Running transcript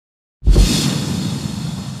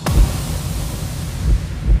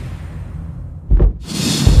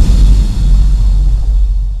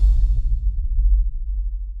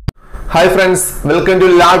Hi friends, welcome to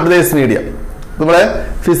Lab Days Media. We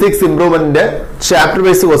physics improvement chapter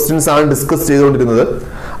based questions are discussed ചെയ്തുകൊണ്ടിരുന്നത്.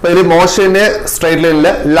 അപ്പോൾ ഇതിലെ മോഷന്റെ straight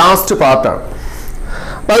ലൈനിലെ last part ആണ്.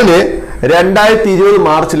 അപ്പോൾ അതിലെ 2020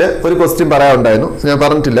 മാർച്ചിൽ ഒരു ക്വസ്റ്റ്യൻ പറയാനുണ്ടായിരുന്നു. ഞാൻ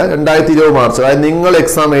പറഞ്ഞിട്ടില്ല 2020 മാർച്ച് അതായത് നിങ്ങൾ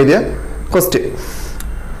എക്സാം എഴുതിയ ക്വസ്റ്റ്യൻ.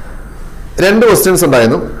 രണ്ട് ക്വസ്റ്റ്യൻസ്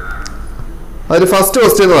ഉണ്ടായിരുന്നു. അതിൽ ഫസ്റ്റ്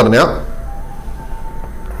ക്വസ്റ്റ്യൻ എന്ന് പറഞ്ഞാൽ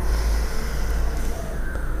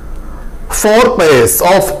 4 pairs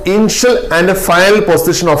of initial and final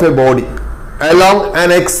position of a body along an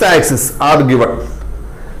x-axis are given.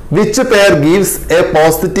 Which pair gives a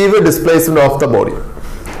positive displacement of the body?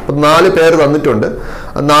 4 പേര് തന്നിട്ടുണ്ട്.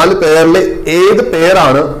 4 പേരിൽ ഏത്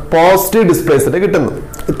പേരാണ് പോസിറ്റീവ് ഡിസ്പ്ലേസ്മെന്റ് കിട്ടുന്നത്?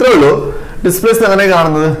 ഇത്രയേ ഉള്ളൂ. ഡിസ്പ്ലേസ്മെന്റ് എങ്ങനെ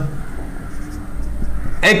കാണുന്നത്?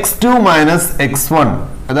 x2 minus x1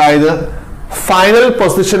 അതായത് final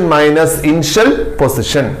position minus initial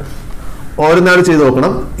position. ഓരോന്നാണ് ചെയ്ത്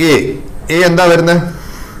നോക്കണം. എ എന്താ വരുന്നത്?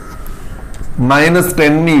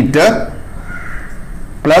 -10 മീറ്റർ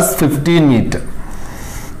പ്ലസ് 15 മീറ്റർ.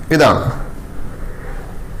 ഇതാണ്.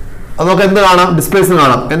 അത് നമുക്ക് എന്ത് കാണാം? ഡിസ്പ്ലേസ്മെന്റ്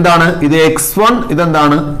കാണാം. എന്താണ് ഇത്? x1,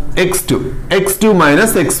 ഇതെന്താണ്? x2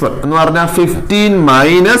 മൈനസ് x1 എന്ന് പറഞ്ഞാൽ 15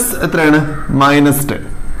 മൈനസ് എത്രയാണ്? -10.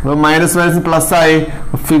 മൈനസ് മൈനസ് പ്ലസ് ആയി.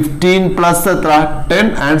 15 പ്ലസ് എത്ര? 10.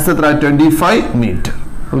 ആൻസർ എത്ര? 25 മീറ്റർ.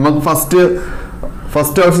 നമുക്ക്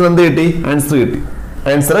ഫസ്റ്റ് ഓപ്ഷൻ എന്ത് കിട്ടി? ആൻസർ കിട്ടി.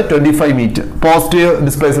 ആൻസർ 25 മീറ്റർ പോസിറ്റീവ്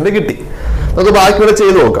ഡിസ്പ്ലേസ്മെന്റ് കിട്ടി. നമുക്ക് ബാക്കിയുള്ള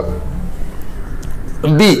ചെയ്ത് നോക്കാം.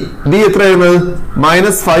 ബി എത്ര വരുന്നത്?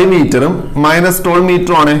 -5 മീറ്ററും -12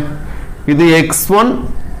 മീറ്ററും ആണ്. ഇത് x1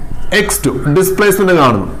 x2 ഡിസ്പ്ലേസ്മെന്റ്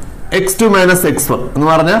കാണുന്നു. x2 മൈനസ് x1 എന്ന്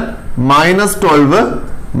പറഞ്ഞാൽ -12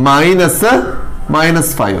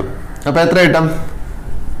 -5. അപ്പൊ എത്ര കിട്ടും?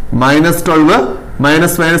 -12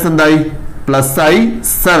 മൈനസ് എന്തായി? പ്ലസ് ആയി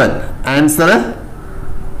 7. Answer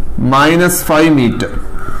 -5 metre.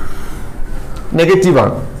 നെഗറ്റീവ്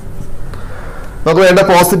ആണ്. നമുക്ക് വേണ്ട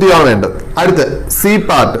പോസിറ്റീവ് ആണ് വേണ്ടത്. അടുത്ത് സി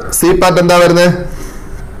പാർട്ട് എന്താ വരുന്നത്?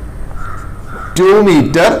 2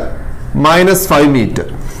 metre -5 metre.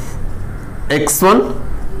 x1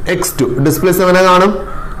 x2 displace എങ്ങനെ കാണും?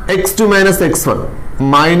 x2 minus x1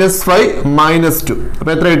 -5 -2.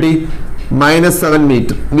 അപ്പൊ എത്ര കിട്ടി? -7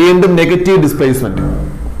 മീറ്റർ. വീണ്ടും നെഗറ്റീവ് ഡിസ്പ്ലേസ്മെന്റ്.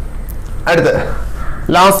 അടുത്ത്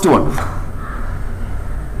last one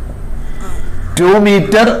 2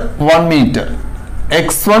 metre 1 metre.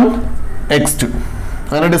 x1 x2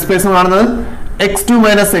 അങ്ങനെ ഡിസ്പ്ലേസ്മെന്റ് കാണുന്നത്. x2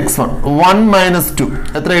 മൈനസ് x1 1 -2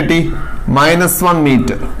 എത്ര കിട്ടി? -1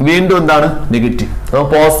 മീറ്റർ. വീണ്ടും എന്താണ്? നെഗറ്റീവ്.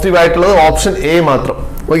 പോസിറ്റീവ് ആയിട്ടുള്ളത് ഓപ്ഷൻ എ മാത്രം.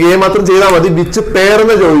 എ മാത്രം ചെയ്താൽ മതി. വിച്ച് പെയർ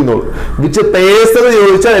എന്ന് ചോദിക്കുന്നുള്ളൂ. വിച്ച് പേഴ്സ് എന്ന്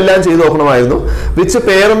ചോദിച്ചാൽ എല്ലാം ചെയ്ത് നോക്കണമായിരുന്നു. വിച്ച്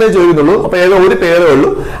പെയർ എന്നേ ചോദിക്കുന്നുള്ളൂ. അപ്പൊ ഏതോ ഒരു പേരേ ഉള്ളൂ.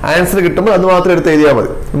 ആൻസർ കിട്ടുമ്പോൾ അത് മാത്രം എടുത്ത് എഴുതിയാൽ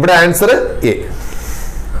മതി. ഇവിടെ ആൻസർ എ.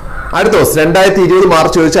 അടുത്ത ക്വസ്റ്റ്യൻ 2020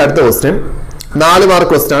 മാർച്ച് ചോദിച്ച അടുത്ത ക്വസ്റ്റ്യൻ 4 മാർക്ക്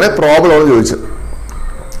ക്വസ്റ്റ്യൻ ആണ്. പ്രോബ്ലം ആണ് ചോദിച്ചത്.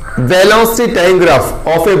 Velocity time graph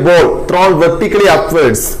of A ball thrown vertically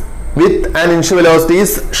upwards with an initial velocity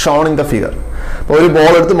is shown in the figure. ഒരു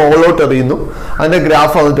ബോൾ എടുത്ത് മുകളിലോട്ട് എറിയുന്നു. അതിന്റെ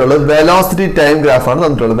ഗ്രാഫ് വന്നിട്ടുള്ളത് വെലോസിറ്റി ടൈം ഗ്രാഫ് ആണ്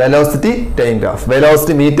തന്നിട്ടുള്ളത്. Velocity time graph.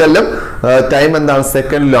 Velocity മീറ്ററിലും time എന്താണ്?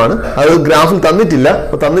 സെക്കൻഡിലാണ്. അത് ഗ്രാഫിൽ തന്നിട്ടില്ല.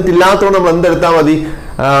 അപ്പൊ തന്നിട്ടില്ലാത്തതുകൊണ്ട് നമ്മൾ എന്തെടുത്താൽ മതി?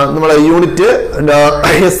 നമ്മളെ യൂണിറ്റ്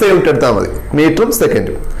SI യൂണിറ്റ് എടുത്താൽ മതി. മീറ്ററും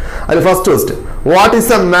സെക്കൻഡും. അതിൽ first question what is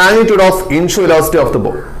the magnitude of initial velocity of the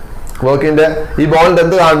ball? വർക്കിന്റെ ഈ ബോളിന്റെ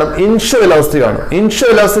എന്ത് കാണണം? ഇനിഷ്യൽ വെലോസിറ്റി കാണും. ഇനിഷ്യൽ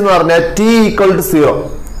വെലോസിറ്റി എന്ന് പറഞ്ഞാൽ t=0.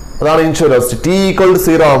 അതാണ് ഇനിഷ്യൽ വെലോസിറ്റി.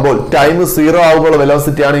 t=0 ആകുമ്പോൾ ടൈം 0 ആകുമ്പോൾ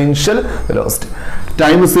വെലോസിറ്റി ആണ് ഇനിഷ്യൽ വെലോസിറ്റി.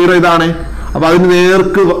 ടൈം 0 ഇതാണ്. അപ്പൊ അതിന്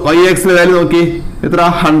നേർക്ക് y ആക്സിസിലെ വാല്യൂ നോക്കി. എത്ര?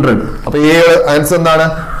 100. അപ്പൊ ആൻസർ എന്താണ്?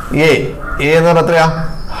 എ എന്ന് പറഞ്ഞാൽ എത്രയാ?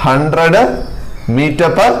 100 മീറ്റർ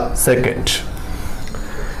പെർ സെക്കൻഡ്.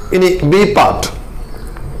 ഇനി B part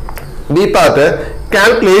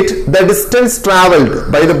calculate the distance traveled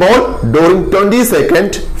by the ball during 20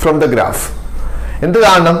 seconds from the graph. എന്ത്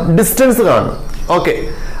കാണണം? ഡിസ്റ്റൻസ് കാണണം. ഓക്കെ.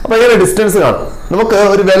 അപ്പൊ എങ്ങനെ ഡിസ്റ്റൻസ് കാണും? നമുക്ക്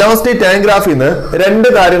ഒരു വെലോസിറ്റി ടൈം ഗ്രാഫിൽ നിന്ന്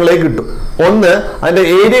 2 കാര്യങ്ങളെ കിട്ടും. ഒന്ന് അതിന്റെ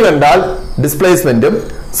ഏരിയ കണ്ടാൽ ഡിസ്പ്ലേസ്മെന്റും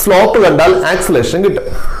സ്ലോപ്പ് കണ്ടാൽ ആക്സിലറേഷൻ കിട്ടും.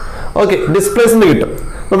 ഓക്കെ. ഡിസ്പ്ലേസ്മെന്റ് കിട്ടും.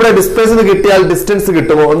 ഇവിടെ ഡിസ്പ്ലേസ്മെന്റ് കിട്ടിയാൽ ഡിസ്റ്റൻസ്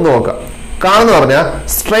കിട്ടുമോ എന്ന് നോക്കാം. കാണുന്ന പറഞ്ഞാൽ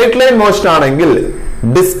സ്ട്രൈറ്റ് ലൈൻ മോഷൻ ആണെങ്കിൽ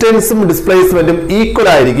ഡിസ്റ്റൻസും ഡിസ്പ്ലേസ്മെന്റും ഈക്വൽ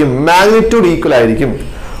ആയിരിക്കും. മാഗ്നിറ്റ്യൂഡ് ഈക്വൽ ആയിരിക്കും.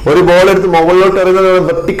 ഒരു ബോൾ എടുത്ത് മുകളിലോട്ട് എറിയുന്നത്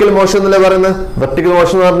വെർട്ടിക്കൽ മോഷൻ എന്നല്ലേ പറയുന്നത്? വെർട്ടിക്കൽ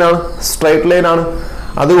മോഷൻ എന്ന് പറഞ്ഞാൽ സ്ട്രൈറ്റ് ലൈൻ ആണ്.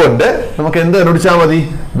 അതുകൊണ്ട് നമുക്ക് എന്ത് കണ്ടുപിടിച്ചാൽ മതി?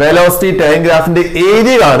 വെലോസിറ്റി ടൈം ഗ്രാഫിന്റെ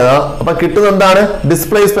ഏരിയ കാണുക. അപ്പൊ കിട്ടുന്നത് എന്താണ്?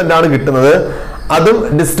 ഡിസ്പ്ലേസ്മെന്റ് ആണ് കിട്ടുന്നത്. അതും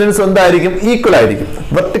ഡിസ്റ്റൻസ് എന്തായിരിക്കും? ഈക്വൽ ആയിരിക്കും.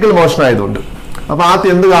 വെർട്ടിക്കൽ മോഷൻ ആയതുകൊണ്ട്. അപ്പൊ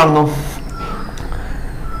ആദ്യം എന്ത് കാണുന്നു?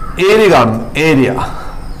 ഏരിയ കാണുന്നു. ഏരിയ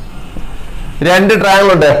 2 ട്രയാങ്കിൾ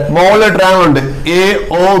ഉണ്ട്. മുകളിലെ ട്രയാങ്കിൾ ഉണ്ട്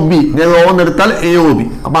AOB. ഞാൻ ഓന്ന് എടുത്താൽ AOB.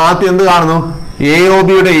 അപ്പൊ ആദ്യം എന്ത് കാണുന്നു? AOB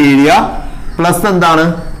യുടെ ഏരിയ പ്ലസ് എന്താണ്?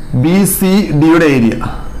 BCD യുടെ ഏരിയ.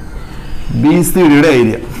 BCD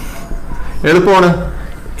area. എളുപ്പമാണ്.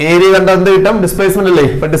 ഏരിയ കണ്ട എന്ത് കിട്ടും? ഡിസ്പ്ലേസ്മെന്റ് അല്ലേ?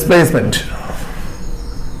 ഇപ്പൊ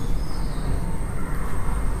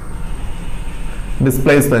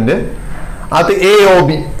ഡിസ്പ്ലേസ്മെന്റ് അത്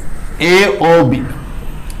AOB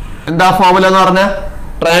എന്താ ഫോർമുല എന്ന് പറഞ്ഞ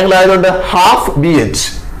ട്രയാങ്കിൾ ആയതുകൊണ്ട് ഹാഫ് BH.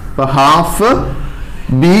 അപ്പൊ ഹാഫ്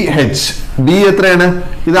BH. B എത്രയാണ്?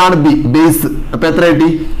 ഇതാണ് B ബേസ്. അപ്പൊ എത്ര കിട്ടി?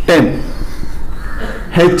 10.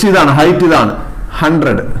 H ഇതാണ്, ഹൈറ്റ് ഇതാണ്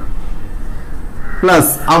 100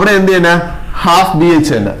 പ്ലസ് അവിടെ എന്ത് തന്നെ ഹാഫ് BH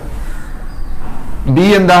തന്നെ. B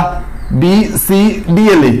എന്താ? BCD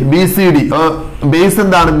അല്ലേ? BCD ബേസ്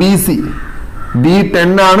എന്താണ്? BC. B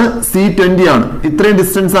 10 ആണ്, C 20 ആണ്. ഇത്രയും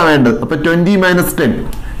ഡിസ്റ്റൻസ് ആണ് വേണ്ടത്. അപ്പൊ 20 - 10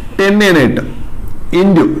 10 കിട്ടും.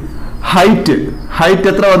 ഇൻറ്റു ഹൈറ്റ്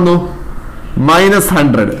എത്ര വന്നു?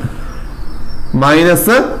 -100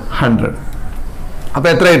 അപ്പൊ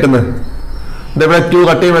എത്ര കിട്ടുന്നത്? ഇവിടെ 2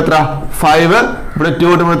 കട്ട് ചെയ്യുമ്പോൾ എത്ര? 5. ഇവിടെ 2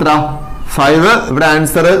 കിട്ടുമ്പോൾ എത്ര? 5. ഇവിടെ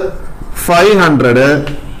ആൻസർ 500.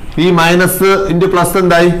 ഈ മൈനസ് ഇൻറ്റു പ്ലസ്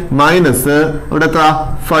എന്തായി? മൈനസ്. ഇവിടെ എത്ര?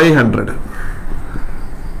 500.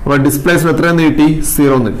 അപ്പൊ ഡിസ്പ്ലേസ്മെന്റ് എത്രയെന്ന് കിട്ടി?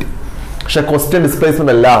 0 എന്ന് കിട്ടി. പക്ഷെ ക്വസ്റ്റ്യൻ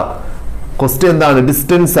ഡിസ്പ്ലേസ്മെന്റ് അല്ല. ക്വസ്റ്റ്യൻ എന്താണ്?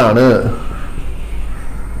 ഡിസ്റ്റൻസ് ആണ്.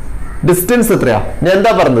 ഡിസ്റ്റൻസ് എത്രയാ? ഞാൻ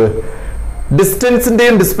എന്താ പറഞ്ഞത്?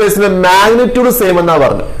 ഡിസ്റ്റൻസിന്റെയും ഡിസ്പ്ലേസ്മെന്റ് മാഗ്നിറ്റ്യൂഡ് സെയിം എന്നാ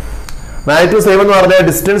പറഞ്ഞു. മാഗ്നിറ്റ്യൂഡ് സെയിം എന്ന് പറഞ്ഞാൽ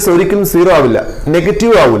ഡിസ്റ്റൻസ് ഒരിക്കലും 0 ആവില്ല,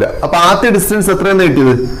 നെഗറ്റീവ് ആവില്ല. അപ്പൊ ആദ്യ ഡിസ്റ്റൻസ് എത്രയെന്ന്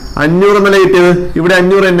കിട്ടിയത്? 500 എന്നല്ല കിട്ടിയത്. ഇവിടെ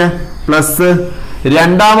 500 തന്നെ പ്ലസ്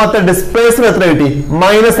രണ്ടാമത്തെ ഡിസ്പ്ലേസ്മെന്റ് എത്ര കിട്ടി?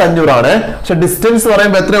 -500 ആണ്. പക്ഷെ ഡിസ്റ്റൻസ്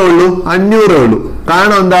പറയുമ്പോൾ എത്രയേ ഉള്ളൂ? 500 ഉള്ളൂ.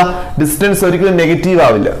 കാരണം എന്താ? ഡിസ്റ്റൻസ് ഒരിക്കലും നെഗറ്റീവ്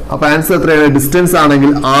ആവില്ല. അപ്പൊ ആൻസർ എത്രയാണ്? ഡിസ്റ്റൻസ്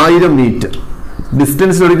ആണെങ്കിൽ 1000 മീറ്റർ.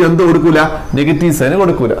 ഡിസ്റ്റൻസ് ഒരിക്കലും എന്ത് കൊടുക്കൂല? നെഗറ്റീവ് സൈൻ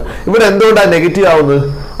കൊടുക്കൂല. ഇവിടെ എന്തുകൊണ്ടാണ് നെഗറ്റീവ് ആവുന്നത്?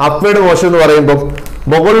 അപ്വേർഡ് മോഷൻ എന്ന് പറയുമ്പോൾ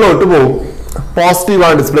മുകളിലോട്ട് പോകും, പോസിറ്റീവ്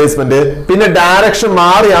ആണ് ഡിസ്പ്ലേസ്മെന്റ്. പിന്നെ ഡയറക്ഷൻ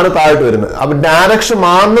മാറിയാണ് താഴോട്ട് വരുന്നത്. അപ്പൊ ഡയറക്ഷൻ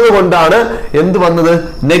മാറുന്നത് കൊണ്ടാണ് എന്ത് വന്നത്?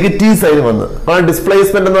 നെഗറ്റീവ് സൈൻ വന്നത്. കാരണം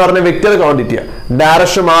ഡിസ്പ്ലേസ്മെന്റ് എന്ന് പറഞ്ഞ വെക്റ്റർ ക്വാണ്ടിറ്റിയാണ്.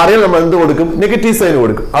 ഡയറക്ഷൻ മാറിയാൽ നമ്മൾ എന്ത് കൊടുക്കും? നെഗറ്റീവ് സൈൻ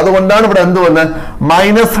കൊടുക്കും. അതുകൊണ്ടാണ് ഇവിടെ എന്ത് വന്നത്?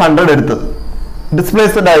 -100 എടുത്തത്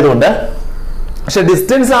ഡിസ്പ്ലേസ്മെന്റ് ആയതുകൊണ്ട്. പക്ഷെ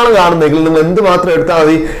ഡിസ്റ്റൻസ് ആണ് കാണുന്നതെങ്കിൽ നിങ്ങൾ എന്ത് മാത്രം എടുത്താൽ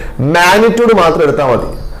മതി? മാഗ്നിറ്റ്യൂഡ് മാത്രം എടുത്താൽ മതി.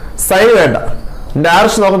 സൈൻ വേണ്ട,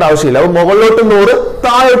 ഡയറക്ഷൻ നോക്കേണ്ട ആവശ്യമില്ല. അപ്പൊ മുകളിലോട്ട് 100,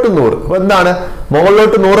 താഴോട്ട് 100. അപ്പൊ എന്താണ്?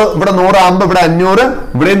 മുകളിലോട്ട് 100, ഇവിടെ 100 ആകുമ്പോൾ ഇവിടെ 500,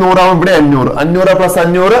 ഇവിടെ 100 ആകുമ്പോൾ ഇവിടെ 500. 500 +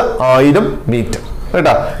 500 1000 മീറ്റർ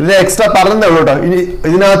കേട്ടോ. ഇതിന് എക്സ്ട്രാ പറഞ്ഞതേ ഉള്ളൂ കേട്ടോ. ഇനി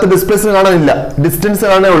ഇതിനകത്ത് ഡിസ്പ്ലേസ്മെന്റ് കാണാനില്ല, ഡിസ്റ്റൻസ്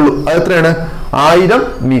കാണാനേ ഉള്ളൂ. അത് എത്രയാണ്? 1000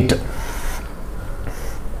 മീറ്റർ.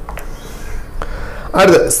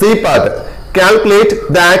 അടുത്ത C part. Calculate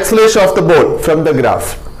the acceleration of the ball from the graph.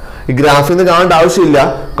 ഈ ഗ്രാഫിൽ നിന്ന് കാണേണ്ട ആവശ്യമില്ല.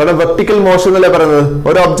 കാരണം വെർട്ടിക്കൽ മോഷൻ എന്നല്ലേ പറയുന്നത്.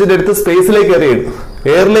 ഒരു ഒബ്ജക്റ്റ് എടുത്ത് സ്പേസിലേക്ക് എറിയാണ്,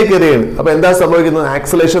 എയറിലേക്ക് എറിയാണ്. അപ്പൊ എന്താ സംഭവിക്കുന്നത്?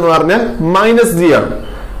 ആക്സിലറേഷൻ എന്ന് പറഞ്ഞാൽ -g ആണ്.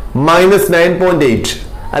 -9.8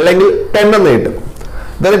 അല്ലെങ്കിൽ 10 എന്ന് കിട്ടും.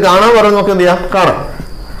 ഇതൊക്കെ കാണാൻ പറഞ്ഞു നോക്കി എന്ത് ചെയ്യാം? കാണാം.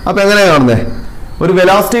 അപ്പൊ എങ്ങനെയാ കാണുന്നത്? ഒരു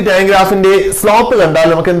വെലോസിറ്റി ടൈം ഗ്രാഫിന്റെ സ്ലോപ്പ് കണ്ടാൽ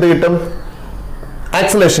നമുക്ക് എന്ത് കിട്ടും?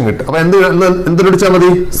 ആക്സിലറേഷൻ കിട്ടും. അപ്പൊ എന്ത് പിടിച്ചാൽ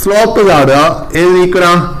മതി? സ്ലോപ്പ് കാണുക. ഏത്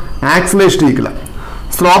ഈക്വലാ? ആക്സിലറേഷൻ ഈക്വല.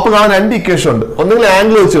 സ്ലോപ്പ് കാണാൻ 2 ഇക്വേഷൻ ഉണ്ട്. ഒന്നുകിൽ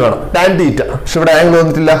ആംഗിൾ വെച്ച് കാണാം, tan θ. പക്ഷെ ഇവിടെ ആംഗിൾ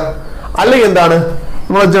വന്നിട്ടില്ല. അല്ലെങ്കിൽ എന്താണ്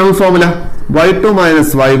നമ്മളെ general formula? y2 -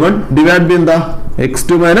 y1 divide by എന്താ?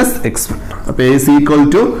 x2 - x1. അപ്പൊ a is equal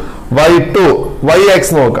to y2 yx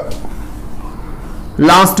നോക്കാം.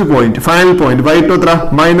 Last point, final point y2 എത്ര?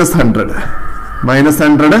 -100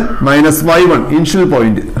 -y1 initial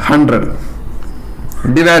point 100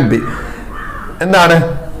 divide by എന്താണ്?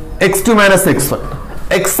 x2 - x1.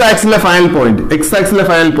 X ആക്സിലെ final point,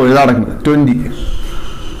 നടക്കുന്നത് 20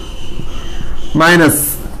 minus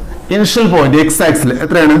initial point X axle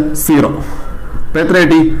എത്രയാണ്? 0. അപ്പൊ എത്ര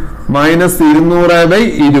കിട്ടി?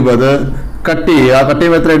 -200/20 കട്ട്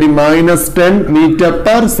ചെയ്യുമ്പോൾ എത്ര കിട്ടി? -10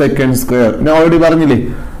 m/s². ഞാൻ ഓൾറെഡി പറഞ്ഞില്ലേ,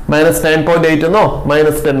 -9.8 എന്നോ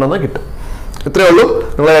 -10 എന്നോ കിട്ടും. ഇത്രയേ ഉള്ളൂ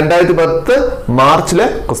നമ്മളെ 2010 മാർച്ചിലെ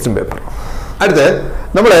ക്വസ്റ്റ്യൻ പേപ്പർ. അടുത്ത്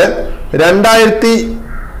നമ്മള്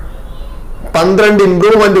 2012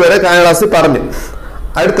 ഇംപ്രൂവ്മെന്റ് വരെ കഴിഞ്ഞ ക്ലാസ്സിൽ പറഞ്ഞു.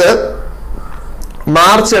 അടുത്ത്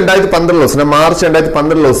മാർച്ച്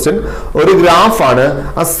 2012 ക്വസ്റ്റ്യൻ ഒരു ഗ്രാഫാണ്.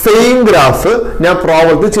 ആ സെയിം ഗ്രാഫ് ഞാൻ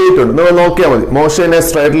പ്രോബ്ലത്തിൽ ചെയ്തിട്ടുണ്ട്, നിങ്ങൾ നോക്കിയാൽ മതി. മോഷൻ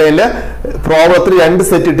സ്ട്രൈറ്റ് ലൈനിലെ പ്രോബ്ലത്തിൽ 2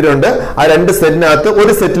 സെറ്റ് ഇട്ടിട്ടുണ്ട്. ആ 2 സെറ്റിനകത്ത്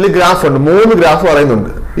ഒരു സെറ്റിൽ ഗ്രാഫ് ഉണ്ട്, 3 ഗ്രാഫ് പറയുന്നുണ്ട്.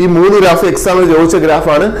 ഈ 3 ഗ്രാഫ് എക്സാമിൽ ചോദിച്ച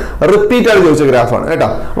ഗ്രാഫാണ്, റിപ്പീറ്റ് ആയിട്ട് ചോദിച്ച ഗ്രാഫാണ് കേട്ടോ.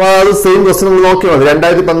 അപ്പൊ അത് സെയിം ക്വസ്റ്റ്യൻ നിങ്ങൾ നോക്കിയാൽ മതി.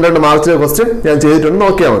 2012 മാർച്ചിലെ ക്വസ്റ്റ്യൻ ഞാൻ ചെയ്തിട്ടുണ്ട്,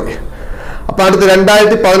 നോക്കിയാൽ മതി. അപ്പൊ അടുത്ത്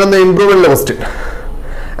 2011 improvement question.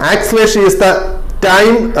 Acceleration is the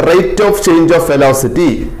time rate of change of velocity.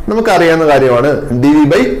 നമുക്കറിയാവുന്ന കാര്യമാണ്,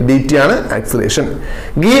 dv/dt ആണ് acceleration.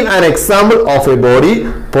 Give an example of A body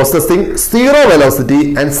possessing 0 velocity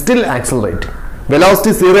and still accelerating.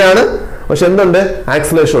 Velocity 0 ആണ്, പക്ഷെ എന്തുണ്ട്?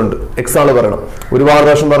 ആക്സിലറേഷൻ ഉണ്ട്. എക്സാമ്പിൾ പറയണം. ഒരുപാട്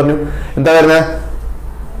പ്രാവശ്യം പറഞ്ഞു. എന്താ വരുന്നത്?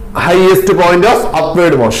 Highest point of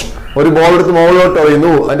upward motion. ഒരു ബോൾ എടുത്ത് മുകളിലോട്ട്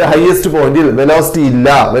എറിയുന്നു, അതിന്റെ ഹയസ്റ്റ് പോയിന്റിൽ വെലോസിറ്റി ഇല്ല,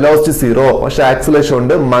 വെലോസിറ്റി 0, പക്ഷെ ആക്സിലറേഷൻ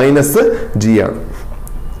ഉണ്ട് -g ആണ്.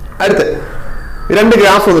 അടുത്ത് രണ്ട്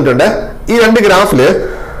ഗ്രാഫ് വന്നിട്ടുണ്ട്. ഈ രണ്ട് ഗ്രാഫില്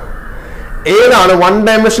ഏതാണ് 1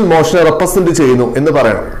 ഡയമെൻഷണൽ മോഷനെ റെപ്രസെന്റ് ചെയ്യുന്നു എന്ന്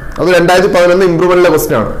പറയണം. അത് 2011 ഇംപ്രൂവ്മെന്റിലെ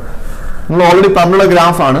ക്വസ്റ്റ്യൻ ആണ്. നമ്മൾ ഓൾറെഡി പറഞ്ഞുള്ള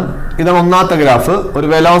ഗ്രാഫാണ്. ഇതാണ് ഒന്നാമത്തെ ഗ്രാഫ്, ഒരു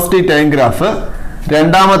വെലോസിറ്റി ടൈം ഗ്രാഫ്.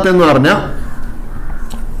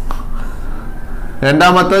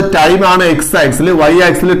 രണ്ടാമത്തെ ടൈം ആണ് X axle, Y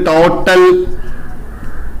axle total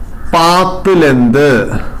path length.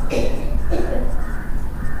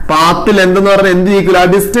 Path length എന്ന് പറഞ്ഞാൽ എന്ത് ഈക്വൽ ആ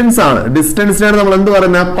ഡിസ്റ്റൻസ് ആണ്. ഡിസ്റ്റൻസിനാണ് നമ്മൾ എന്ത്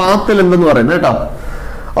പറയുന്നത്, പാത്ത് ലെന്ത് എന്ന് പറയുന്നത് കേട്ടോ.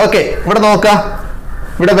 ഓക്കെ, ഇവിടെ നോക്കാം.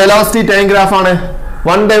 ഇവിടെ വെലോസിറ്റി ടൈം ഗ്രാഫ് ആണ്.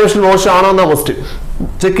 1 ഡയമെൻഷണൽ മോഷൻ ആണോ എന്നാ ക്വസ്റ്റ്യൻ.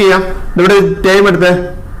 ചെക്ക് ചെയ്യാം. ഇവിടെ ടൈം എടുത്തേ,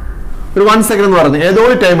 ഒരു 1 സെക്കൻഡ് എന്ന് പറഞ്ഞു, ഏതോ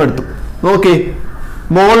ഒരു ടൈം എടുത്തു. നോക്കി,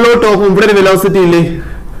 മുകളിലോട്ട് നോക്കുമ്പോൾ ഇവിടെ ഒരു വെലോസിറ്റി ഇല്ലേ,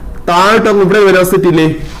 താഴോട്ട് നോക്കുമ്പോൾ ഇവിടെ വെലോസിറ്റി ഇല്ലേ.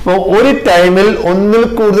 അപ്പൊ ഒരു ടൈമിൽ ഒന്നിൽ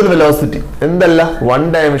കൂടുതൽ വെലോസിറ്റി എന്തല്ല, 1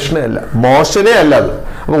 ഡയമെൻഷനേ അല്ല, മോഷനേ അല്ല അത്.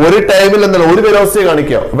 അപ്പൊ ഒരു ടൈമിൽ എന്തല്ല ഒരു വെലോസിറ്റി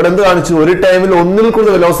കാണിക്കുക. ഇവിടെ എന്ത് കാണിച്ചു, ഒരു ടൈമിൽ ഒന്നിൽ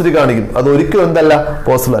കൂടുതൽ വെലോസിറ്റി കാണിക്കുന്നു. അത് ഒരിക്കലും എന്തല്ല,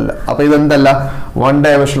 പോസിബിൾ അല്ല. അപ്പൊ ഇതെന്തല്ല, 1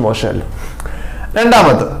 ഡയമെൻഷണൽ മോഷൻ അല്ല.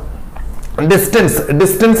 രണ്ടാമത് ഡിസ്റ്റൻസ്.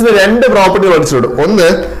 ഡിസ്റ്റൻസിന് 2 പ്രോപ്പർട്ടി പഠിച്ചിട്ടുണ്ട്. ഒന്ന്,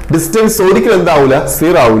 ഡിസ്റ്റൻസ് ഒരിക്കലും എന്താവൂല,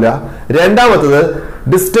 0 ആവൂല. രണ്ടാമത്തത്,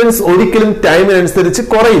 ഡിസ്റ്റൻസ് ഒരിക്കലും ടൈമിനനുസരിച്ച്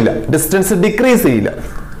കുറയില്ല, ഡിസ്റ്റൻസ് ഡിക്രീസ് ചെയ്യില്ല.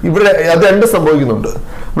 ഇവിടെ അത് രണ്ട് സംഭവിക്കുന്നുണ്ട്.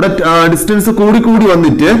 ഇവിടെ ഡിസ്റ്റൻസ് കൂടി കൂടി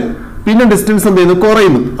വന്നിട്ട് പിന്നെ ഡിസ്റ്റൻസ് എന്ത് ചെയ്യുന്നു,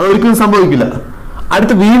 കുറയുന്നു. അത് ഒരിക്കലും സംഭവിക്കില്ല.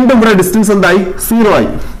 അടുത്ത് വീണ്ടും ഇവിടെ ഡിസ്റ്റൻസ് എന്തായി, 0 ആയി.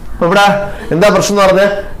 അപ്പൊ ഇവിടെ എന്താ പ്രശ്നം എന്ന് പറഞ്ഞാൽ,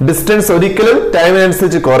 ഡിസ്റ്റൻസ് ഒരിക്കലും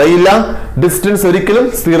ടൈമിനനുസരിച്ച് കുറയില്ല, ഡിസ്റ്റൻസ് ഒരിക്കലും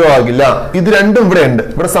 0 ആകില്ല. ഇത് രണ്ടും ഇവിടെ ഉണ്ട്,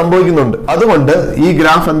 ഇവിടെ സംഭവിക്കുന്നുണ്ട്. അതുകൊണ്ട് ഈ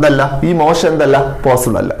ഗ്രാഫ് എന്തല്ല, ഈ മോഷൻ എന്തല്ല,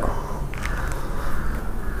 പോസിബിൾ അല്ല.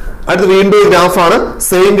 അടുത്ത് വീണ്ടും ഈ ഗ്രാഫാണ്.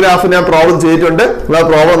 സെയിം ഗ്രാഫ് ഞാൻ പ്രോബ്ലം ചെയ്തിട്ടുണ്ട്, ഇവിടെ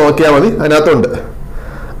പ്രോബ്ലം നോക്കിയാൽ മതി, അതിനകത്തുണ്ട്.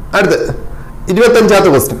 അടുത്ത് 25ാമത്തെ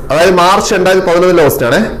ക്വസ്റ്റ്യൻ, അതായത് മാർച്ച് 2011 ക്വസ്റ്റ്യൻ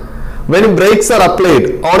ആണ്. when brakes are applied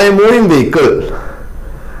on a moving vehicle,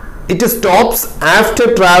 it stops after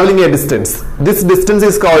traveling a distance. This distance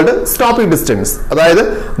is called stopping distance. അതായത്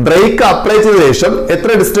ബ്രേക്ക് അപ്ലൈ ചെയ്ത ശേഷം എത്ര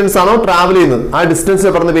ഡിസ്റ്റൻസ് ആണോ ട്രാവൽ ചെയ്യുന്നത് ആ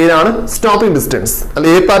ഡിസ്റ്റൻസിനെ പറഞ്ഞ പേരാണ് സ്റ്റോപ്പിംഗ് ഡിസ്റ്റൻസ്. അല്ല,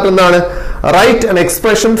 എ പാർട്ട് എന്താണ്, right an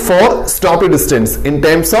expression for stopping distance in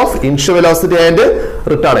terms of initial velocity and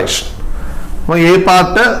retardation. അപ്പൊ A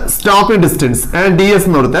part stopping distance and ds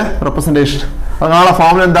എന്ന് കൊടുത്ത റെപ്രസെന്റേഷൻ. അതാണ്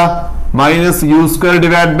ഫോർമുല എന്താ, -u²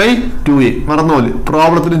 ഡിവൈഡ് ബൈ 2a. മറന്നോല്,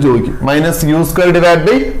 പ്രോബ്ലത്തിനും ചോദിക്കും, -u² divide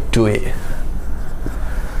by 2a.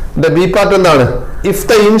 B part എന്താണ്, if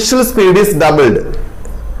the initial speed is doubled,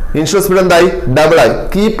 initial speed എന്തായി, double ആയി,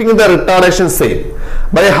 keeping the retardation same,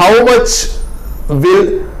 by how much will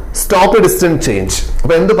stop distance change.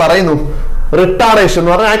 അപ്പൊ എന്ത് പറയുന്നു, retardation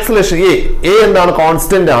എന്ന് പറഞ്ഞാൽ acceleration A എന്താണ്,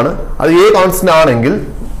 കോൺസ്റ്റന്റ് ആണ്. അത് എ കോൺസ്റ്റന്റ് ആണെങ്കിൽ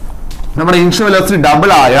നമ്മുടെ ഇനിഷ്യൽ വെലോസിറ്റി ഡബിൾ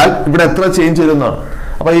ആയാൽ ഇവിടെ എത്ര ചേഞ്ച് ചെയ്തെന്നാണ്.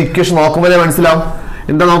 അപ്പൊ ഈ ഇക്വേഷൻ നോക്കുമ്പോഴേ മനസ്സിലാവും.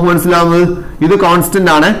 എന്താ നോക്കുമ്പോൾ മനസ്സിലാവുന്നത്, ഇത്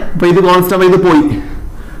കോൺസ്റ്റന്റ് ആണ്. അപ്പൊ ഇത് കോൺസ്റ്റന്റ്, ഇത് പോയി.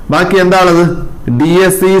 ബാക്കി എന്താണത്,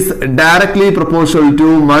 ds is directly proportional to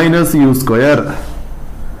 -u². -u².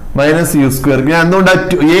 ഞാൻ എന്തുകൊണ്ടാ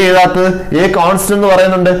എ എഴുതാത്തത്, എ കോൺസ്റ്റന്റ് എന്ന്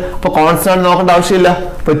പറയുന്നുണ്ട്. അപ്പൊ കോൺസ്റ്റന്റ് നോക്കേണ്ട ആവശ്യമില്ല.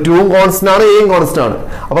 അപ്പൊ 2 കോൺസ്റ്റന്റ് ആണ്, എയും കോൺസ്റ്റന്റ് ആണ്.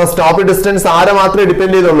 അപ്പൊ സ്റ്റോപ്പ് ഡിസ്റ്റൻസ് ആരെ മാത്രമേ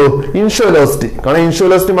ഡിപെൻഡ് ചെയ്തുള്ളൂ, ഇനിഷ്യൽ വെലോസിറ്റി. കാരണം ഇനിഷ്യൽ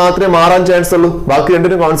വെലോസിറ്റി മാത്രമേ മാറാൻ ചാൻസ് ഉള്ളൂ, ബാക്കി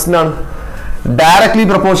രണ്ടിനും കോൺസ്റ്റന്റ് ആണ്. ഡയറക്ട്ലി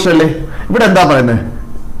പ്രൊപ്പോർഷണൽ അല്ലേ. ഇവിടെ എന്താ പറയുന്നത്,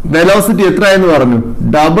 വെലോസിറ്റി എത്ര ആയെന്ന് പറഞ്ഞു,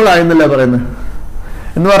 ഡബിൾ ആയെന്നല്ല പറയുന്നത്.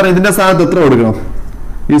 എന്ന് പറഞ്ഞാൽ ഇതിന്റെ സ്ഥാനത്ത് എത്ര കൊടുക്കണം,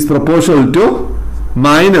 ഈസ് പ്രൊപ്പോർഷണൽ ടു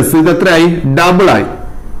മൈനസ്, ഇത് എത്രയായി, ഡബിൾ ആയി.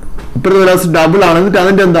 ഇപ്പോഴത്തെ വെലോസിറ്റി ഡബിൾ ആണ്, എന്നിട്ട്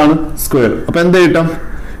അതിന്റെ എന്താണ്, സ്ക്വയർ. അപ്പൊ എന്താ കിട്ടും,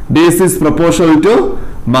 ds is proportional to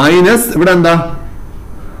minus, ഇവിടെ എന്താ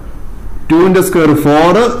 2ന്റെ സ്ക്വയർ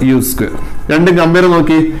 4u². രണ്ടും കമ്പയർ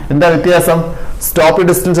നോക്കി, എന്താ വ്യത്യാസം, സ്റ്റോപ്പ്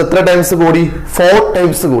ഡിസ്റ്റൻസ് എത്ര ടൈംസ് കൂടി, 4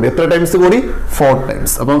 ടൈംസ് കൂടി. എത്ര ടൈംസ് കൂടി, 4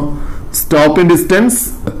 ടൈംസ്. അപ്പം stopping distance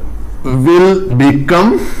will become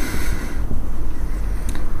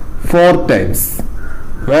 4 times.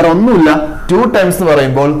 വേറെ ഒന്നുമില്ല, 2 ടൈംസ് എന്ന്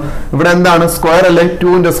പറയുമ്പോൾ ഇവിടെ എന്താണ്, സ്ക്വയർ അല്ലേ,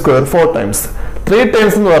 2ന്റെ സ്ക്വയർ 4 ടൈംസ്. 3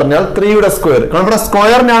 ടൈംസ് എന്ന് പറഞ്ഞാൽ 3യുടെ സ്ക്വയർ, കാരണം ഇവിടെ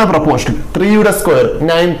സ്ക്വയറിനാണ് പ്രൊപ്പോർഷണൽ. 3യുടെ സ്ക്വയർ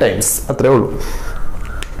 9 ടൈംസ്, അത്രേ ഉള്ളൂ.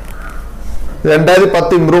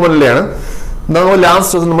 2010 ഇംപ്രൂവ്മെന്റിലെയാണ്. നമ്മൾ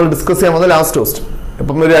ലാസ്റ്റ് ക്വസ്റ്റൻ നമ്മൾ ഡിസ്കസ് ചെയ്യാൻ പോകുന്നത് ലാസ്റ്റ് ക്വസ്റ്റൻ.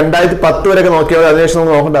 ഇപ്പം ഒരു 2010 വരെയൊക്കെ നോക്കിയാൽ അതിനുശേഷം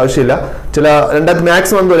നമുക്ക് നോക്കേണ്ട ആവശ്യമില്ല. ചില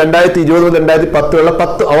മാക്സിമം 2020 മുതൽ 2010 വരെയുള്ള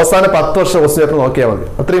അവസാന 10 വർഷ ക്വസ്റ്റൻ പേപ്പർ നോക്കിയാൽ മതി,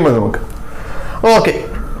 അത്രയും മതി നമുക്ക്. ഓക്കെ,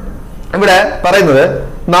 ഇവിടെ പറയുന്നത്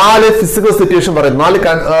 4 ഫിസിക്കൽ സിറ്റുവേഷൻ പറയുന്നു,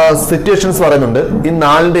 4 സിറ്റുവേഷൻസ് പറയുന്നുണ്ട്. ഈ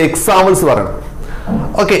 4ന്റെ എക്സാമ്പിൾസ് പറയണം.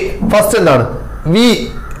 ഓക്കെ, ഫസ്റ്റ് എന്താണ്, v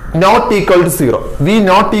not equal to 0. v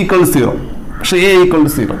not equal to 0, പക്ഷെ a equal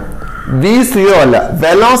to 0. v 0 അല്ല,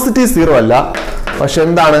 വെലോസിറ്റി 0 അല്ല, പക്ഷെ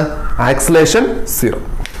എന്താണ്, ആക്സിലറേഷൻ 0.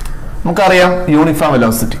 നമുക്കറിയാം യൂണിഫോം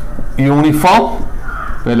വെലോസിറ്റി. യൂണിഫോം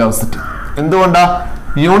വെലോസിറ്റി എന്തുകൊണ്ടാ,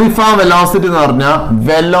 യൂണിഫോം വെലോസിറ്റി എന്ന് പറഞ്ഞാൽ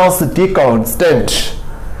വെലോസിറ്റി കോൺസ്റ്റന്റ്.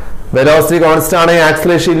 വെലോസിറ്റി കോൺസ്റ്റന്റ് ആണെങ്കിൽ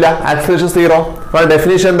ആക്സിലേഷൻ ഇല്ല, ആക്സിലേഷൻ സീറോ. അപ്പൊ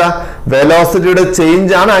ഡെഫിനിഷൻ എന്താ? വെലോസിറ്റിയുടെ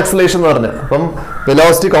ചേഞ്ച് ആണ് ആക്സിലേഷൻ എന്ന് പറഞ്ഞത്. അപ്പം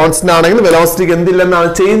വെലോസിറ്റി കോൺസ്റ്റന്റ് ആണെങ്കിൽ വെലോസിറ്റിക്ക് എന്തില്ലെന്നാണ്?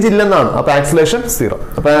 ചേഞ്ച് ഇല്ലെന്നാണ്. അപ്പൊ ആക്സിലേഷൻ സീറോ.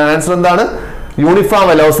 അപ്പൊ ആൻസർ എന്താണ്? യൂണിഫോം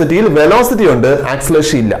വെലോസിറ്റിയിൽ വെലോസിറ്റി ഉണ്ട്,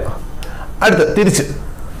 ആക്സിലേഷൻ ഇല്ല. അടുത്ത് തിരിച്ച്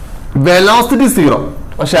വെലോസിറ്റി സീറോ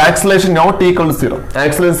പക്ഷെ acceleration not equal to zero.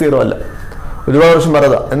 Acceleration zero അല്ല. ഒരുപാട് വർഷം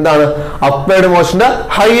പറയുക എന്താണ്? അപ്വേർഡ് മോഷന്റെ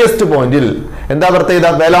ഹയസ്റ്റ് പോയിന്റിൽ എന്താ പ്രത്യേകത?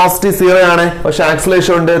 വെലോസിറ്റി സീറോ ആണ് പക്ഷെ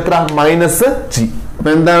ആക്സിലേഷൻ ഉണ്ട് എത്ര? Minus G. അപ്പൊ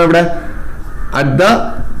എന്താണ് ഇവിടെ? At the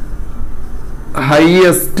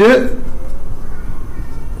highest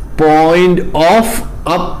point of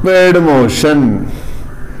upward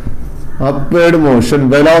motion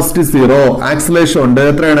velocity zero, acceleration ഉണ്ട്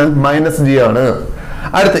എത്രയാണ്? മൈനസ് ജി ആണ്.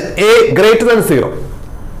 അടുത്ത് A greater than zero,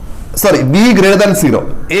 sorry be greater than zero,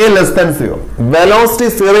 A less than zero. Velocity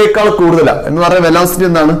സീറോയേക്കാൾ കൂടുതലാണ് എന്ന് പറഞ്ഞാൽ വെലോസിറ്റി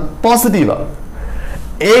എന്താണ്? Positive.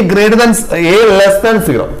 A greater than A less than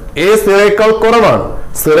zero, A സീറോയേക്കാൾ കുറവാണ്.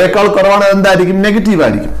 സീറോയേക്കാൾ കുറവാണ് എന്തായിരിക്കും? നെഗറ്റീവ്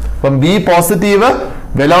ആയിരിക്കും. അപ്പം B positive,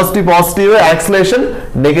 velocity positive, acceleration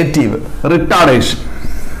negative. Retardation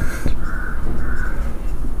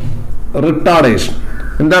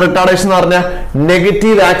എന്താ റിട്ടാർഡേഷൻ എന്ന് പറഞ്ഞാൽ?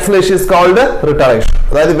 Negative acceleration is called retardation.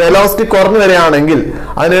 അതായത് വെലോസിറ്റി കുറഞ്ഞു വരികയാണെങ്കിൽ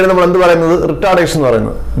അതിനാണ് നമ്മൾ എന്ത് പറയുന്നത്? റിട്ടാർഡേഷൻ എന്ന്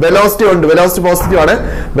പറയുന്നത്. വെലോസിറ്റി ഉണ്ട്, വെലോസിറ്റി പോസിറ്റീവ് ആണ്,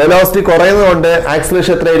 വെലോസിറ്റി കുറയുന്നതുകൊണ്ട്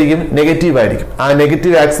ആക്സിലേഷൻ എത്രയായിരിക്കും? നെഗറ്റീവ് ആയിരിക്കും. ആ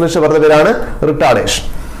നെഗറ്റീവ് ആക്സിലേഷൻ പറഞ്ഞ പേരാണ് റിട്ടാർഡേഷൻ.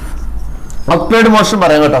 അപ്വേർഡ് മോഷൻ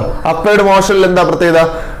പറയാം കേട്ടോ. അപ്വേർഡ് മോഷനിൽ എന്താ പ്രത്യേകത?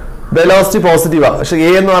 വെലോസിറ്റി പോസിറ്റീവാ പക്ഷെ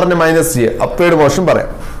എ എന്ന് പറഞ്ഞ മൈനസ് ജി. അപ്വേർഡ് മോഷൻ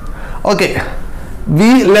പറയാം. Okay.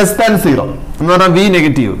 V less than zero എന്ന് പറഞ്ഞാൽ V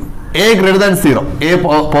negative, A greater than zero, A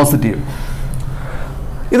positive.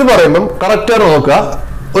 ഇത് പറയുമ്പം കറക്റ്റ് നോക്കുക.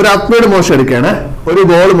 ഒരു അപ്വേർഡ് മോഷൻ എടുക്കുകയാണ്, ഒരു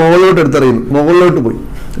ബോൾ മുകളിലോട്ട് എടുത്തെറിയുന്നു, മുകളിലോട്ട് പോയി.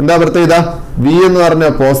 എന്താ പ്രത്യേകത? വി എന്ന്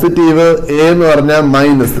പറഞ്ഞാൽ പോസിറ്റീവ്, എ എന്ന് പറഞ്ഞാൽ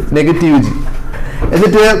മൈനസ് നെഗറ്റീവ് ജി.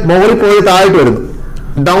 എന്നിട്ട് മുകളിൽ പോയി താഴോട്ട് വരുന്നു,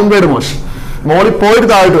 ഡൗൺവേർഡ് മോഷൻ. മുകളിൽ പോയിട്ട്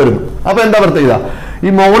താഴോട്ട് വരുന്നു. അപ്പൊ എന്താ പ്രത്യേകത? ഈ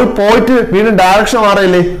മുകളിൽ പോയിട്ട് വീണ്ടും ഡയറക്ഷൻ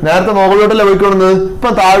മാറിയില്ലേ? നേരത്തെ മുകളിലോട്ടല്ലേ പോയിക്കൊള്ളുന്നത്, ഇപ്പൊ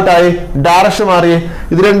താഴോട്ടായി, ഡയറക്ഷൻ മാറിയേ.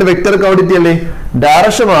 ഇത് രണ്ട് വെക്ടർ ക്വാണ്ടിറ്റി അല്ലേ?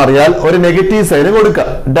 ഡയറക്ഷൻ മാറിയാൽ ഒരു നെഗറ്റീവ് സൈൻ കൊടുക്കുക,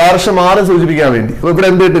 ഡയറക്ഷൻ മാറി സൂചിപ്പിക്കാൻ വേണ്ടി. അപ്പൊ ഇവിടെ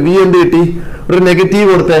എന്ത് കിട്ടി? വി എന്ത് കിട്ടി? ഒരു നെഗറ്റീവ്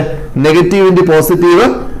കൊടുത്തേ, നെഗറ്റീവ് ഇൻറ്റു പോസിറ്റീവ്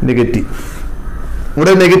നെഗറ്റീവ്.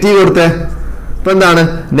 ഇവിടെ നെഗറ്റീവ് കൊടുത്തേ, ഇപ്പൊ എന്താണ്?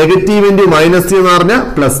 നെഗറ്റീവ് ഇൻറ്റു മൈനസ് ജി എന്ന് പറഞ്ഞാൽ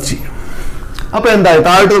പ്ലസ് ജി. അപ്പൊ എന്തായി?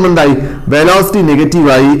 താഴോട്ട് എന്തായി? വെലോസിറ്റി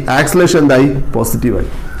നെഗറ്റീവായി, ആക്സിലേഷൻ എന്തായി? പോസിറ്റീവായി.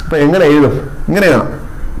 അപ്പൊ എങ്ങനെ എഴുതും? ഇങ്ങനെ എഴുതാം.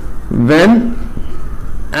 When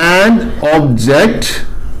an object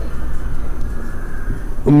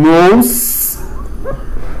moves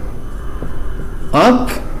up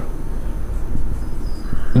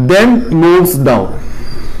then moves down.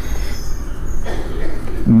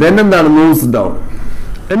 then എന്താണ്? മൂവ്സ് ഡൗൺ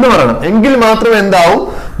എന്ന് പറയണം. എങ്കിൽ മാത്രമേ എന്താവും?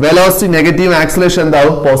 വെലോസിറ്റി നെഗറ്റീവ്, ആക്സിലേഷൻ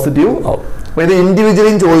എന്താവും? പോസിറ്റീവ് ആവും. അപ്പൊ ഇത്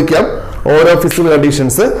ഇൻഡിവിജ്വലിയും ചോദിക്കാം. ഓരോ ഫിസിക്കൽ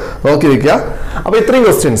കണ്ടീഷൻസ് നോക്കി വെക്കുക. അപ്പൊ ഇത്രയും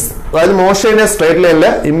ക്വസ്റ്റ്യൻസ്, അതായത് മോഷന്റെ സ്ട്രേറ്റ് ലൈനിലെ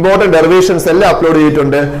ഇമ്പോർട്ടന്റ് ഡെറിവേഷൻസ് എല്ലാം അപ്ലോഡ്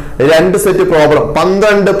ചെയ്തിട്ടുണ്ട്. 2 സെറ്റ് പ്രോബ്ലം,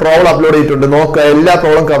 12 പ്രോബ്ലം അപ്ലോഡ് ചെയ്തിട്ടുണ്ട്. നോക്കുക, എല്ലാ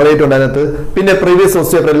പ്രോബ്ലം കവർ ചെയ്തിട്ടുണ്ട് അതിനകത്ത്. പിന്നെ പ്രീവിയസ്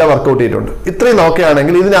ക്വസ്റ്റ്യൻ പേപ്പർ എല്ലാം വർക്ക്ഔട്ട് ചെയ്തിട്ടുണ്ട്. ഇത്രയും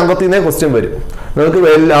നോക്കുകയാണെങ്കിൽ ഇതിനകത്ത് നിന്നേ ക്വസ്റ്റ്യൻ വരും. നമുക്ക്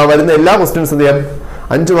വരുന്ന എല്ലാ ക്വസ്റ്റ്യൻസ് എന്ത് ചെയ്യാം?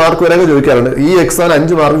 5 മാർക്ക് വരെ ചോദിക്കാറുണ്ട്. ഈ എക്സാം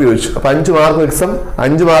 5 മാർക്ക് ചോദിച്ചു. അപ്പൊ 5 മാർക്ക് എക്സാം,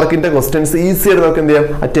 5 മാർക്കിന്റെ ക്വസ്റ്റ്യൻസ് ഈസി ആയിട്ട് നമുക്ക് എന്ത് ചെയ്യാം?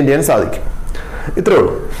 അറ്റൻഡ് ചെയ്യാൻ സാധിക്കും. ഇത്രേ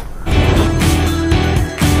ഉള്ളൂ.